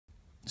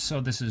So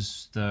this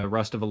is the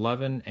rest of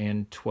 11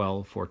 and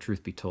 12 for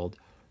Truth Be Told.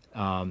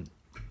 Not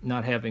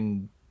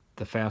having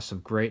the fasts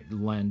of Great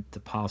Lent,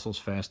 Apostles'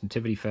 Fast,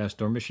 Nativity Fast,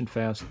 Dormition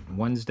Fast,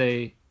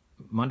 Monday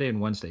and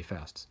Wednesday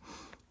fasts.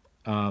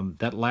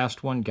 That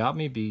last one got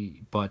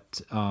me,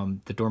 but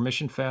the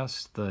Dormition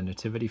Fast, the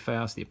Nativity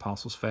Fast, the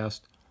Apostles'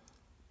 Fast,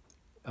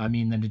 I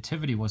mean, the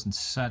Nativity wasn't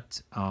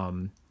set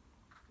on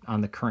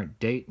the current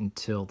date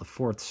until the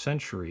 4th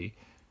century.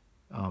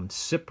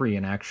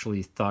 Cyprian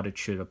actually thought it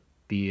should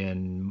be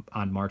on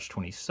March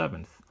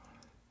 27th.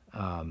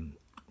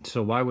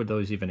 So why would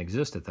those even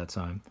exist at that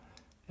time?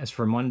 As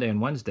for Monday and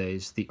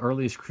Wednesdays, the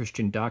earliest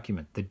Christian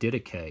document, the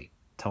Didache,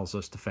 tells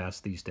us to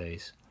fast these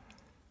days.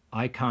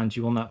 Icons,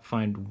 you will not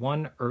find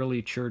one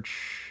early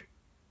church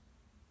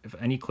of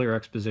any clear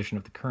exposition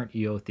of the current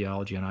EO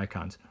theology on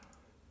icons.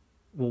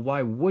 Well,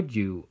 why would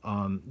you?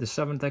 The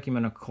Seventh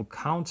Ecumenical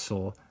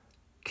Council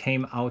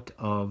came out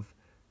of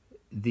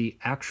the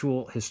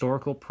actual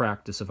historical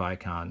practice of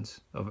icons,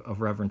 of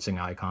reverencing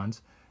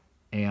icons,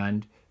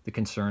 and the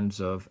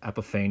concerns of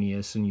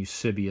Epiphanius and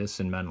Eusebius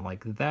and men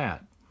like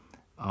that.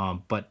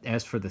 But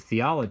as for the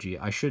theology,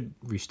 I should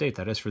restate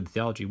that. As for the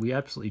theology, we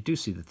absolutely do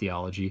see the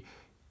theology.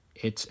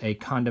 It's a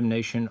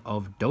condemnation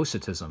of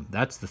Docetism.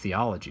 That's the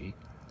theology.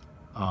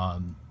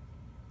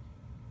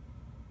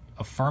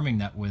 Affirming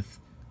that with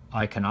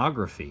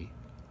iconography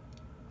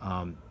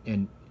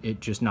and it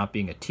just not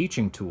being a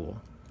teaching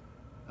tool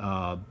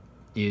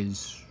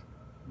it's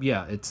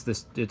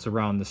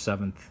around the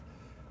Seventh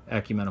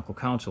Ecumenical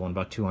Council and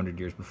about 200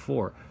 years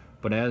before.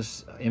 But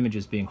as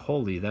images being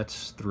holy,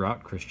 that's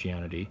throughout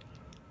Christianity,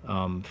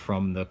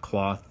 from the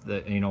cloth,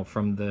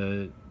 from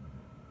the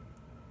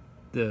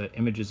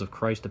images of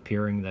Christ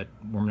appearing that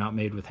were not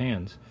made with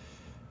hands.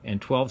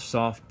 And 12,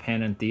 soft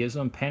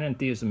panentheism.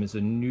 Panentheism is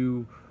a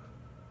new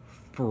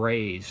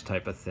phrase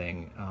type of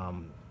thing.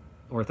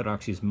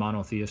 Orthodoxy is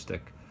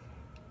monotheistic.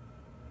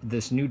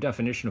 This new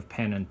definition of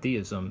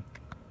panentheism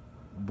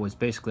was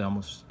basically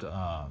almost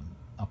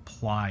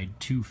applied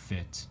to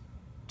fit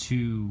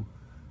to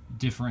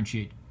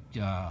differentiate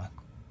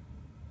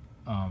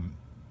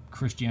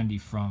Christianity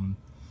from,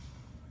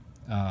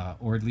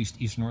 or at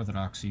least Eastern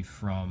Orthodoxy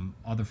from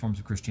other forms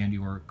of Christianity,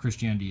 or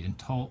Christianity in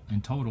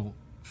total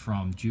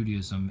from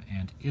Judaism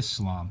and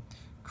Islam.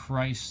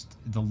 Christ,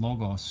 the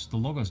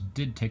Logos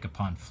did take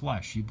upon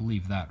flesh. You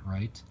believe that,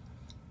 right?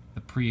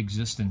 The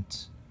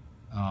pre-existent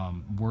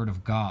Word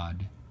of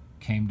God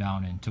came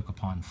down and took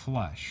upon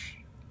flesh.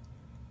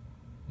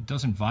 It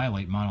doesn't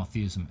violate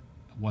monotheism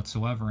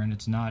whatsoever, and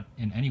it's not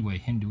in any way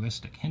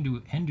Hinduistic.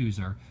 Hindus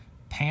are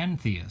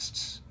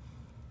pantheists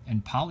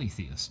and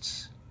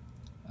polytheists.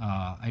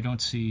 I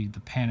don't see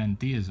the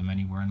panentheism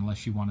anywhere,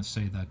 unless you want to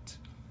say that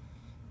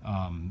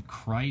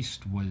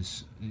Christ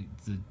was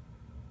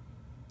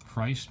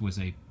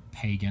a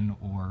pagan,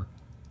 or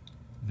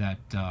that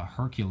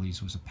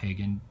Hercules was a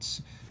pagan.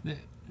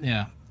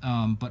 Yeah,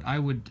 but I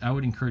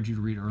would encourage you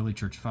to read early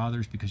church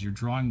fathers, because you're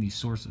drawing these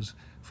sources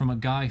from a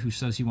guy who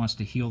says he wants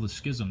to heal the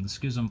schism. The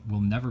schism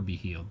will never be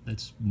healed.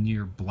 That's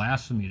near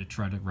blasphemy to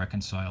try to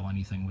reconcile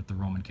anything with the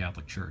Roman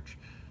Catholic Church.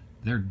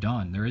 They're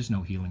done. There is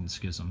no healing the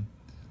schism.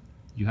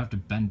 You have to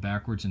bend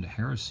backwards into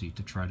heresy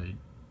to try to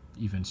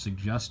even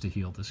suggest to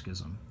heal the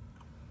schism.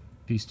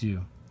 Peace to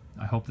you.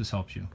 I hope this helps you.